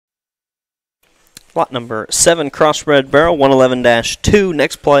Lot number 7, crossbred barrel, 111-2.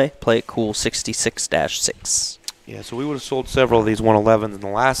 Next play it cool, 66-6. Yeah, so we would have sold several of these 111s in the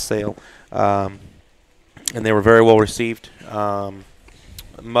last sale, and they were very well received.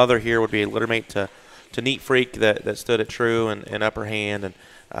 Mother here would be a littermate to Neat Freak that stood at true and upper hand, and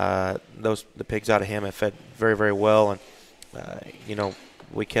the pigs out of him have fed very, very well. And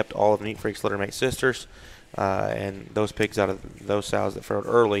we kept all of Neat Freak's littermate sisters, and those pigs out of those sows that fed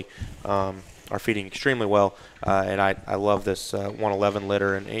early are feeding extremely well. And I love this 111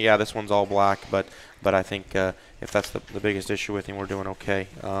 litter. And yeah, this one's all black, but I think if that's the biggest issue with him, we're doing okay.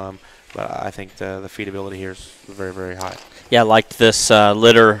 But I think the feedability here is very, very high. Yeah, I liked this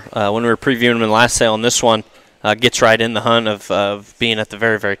litter when we were previewing them in the last sale, and this one gets right in the hunt of being at the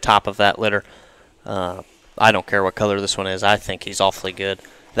very, very top of that litter. I don't care what color this one is. I think he's awfully good.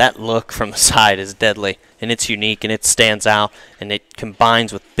 That look from the side is deadly, and it's unique, and it stands out, and it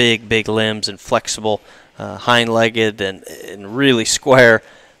combines with big, big limbs and flexible, hind-legged and really square.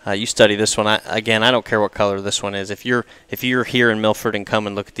 You study this one. Again, I don't care what color this one is. If you're here in Milford and come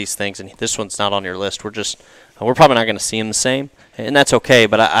and look at these things, and this one's not on your list, we're probably not going to see them the same, and that's okay.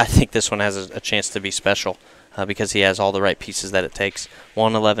 But I think this one has a chance to be special because he has all the right pieces that it takes.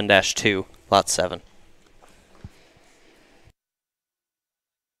 111-2, lot 7.